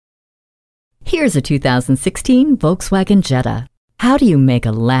Here's a 2016 Volkswagen Jetta. How do you make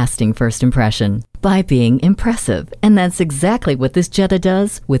a lasting first impression? By being impressive. And that's exactly what this Jetta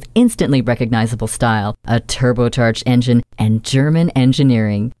does, with instantly recognizable style, a turbocharged engine, and German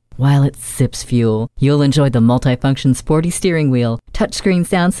engineering. While it sips fuel, you'll enjoy the multifunction sporty steering wheel, touchscreen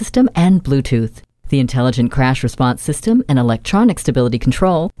sound system, and Bluetooth. The intelligent crash response system and electronic stability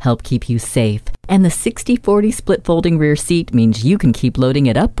control help keep you safe. And the 60/40 split folding rear seat means you can keep loading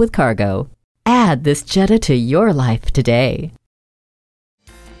it up with cargo. Add this Jetta to your life today.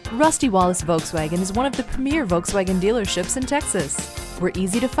 Rusty Wallis Volkswagen is one of the premier Volkswagen dealerships in Texas. We're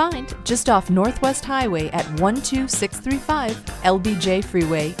easy to find just off Northwest Highway at 12635 LBJ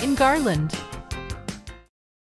Freeway in Garland.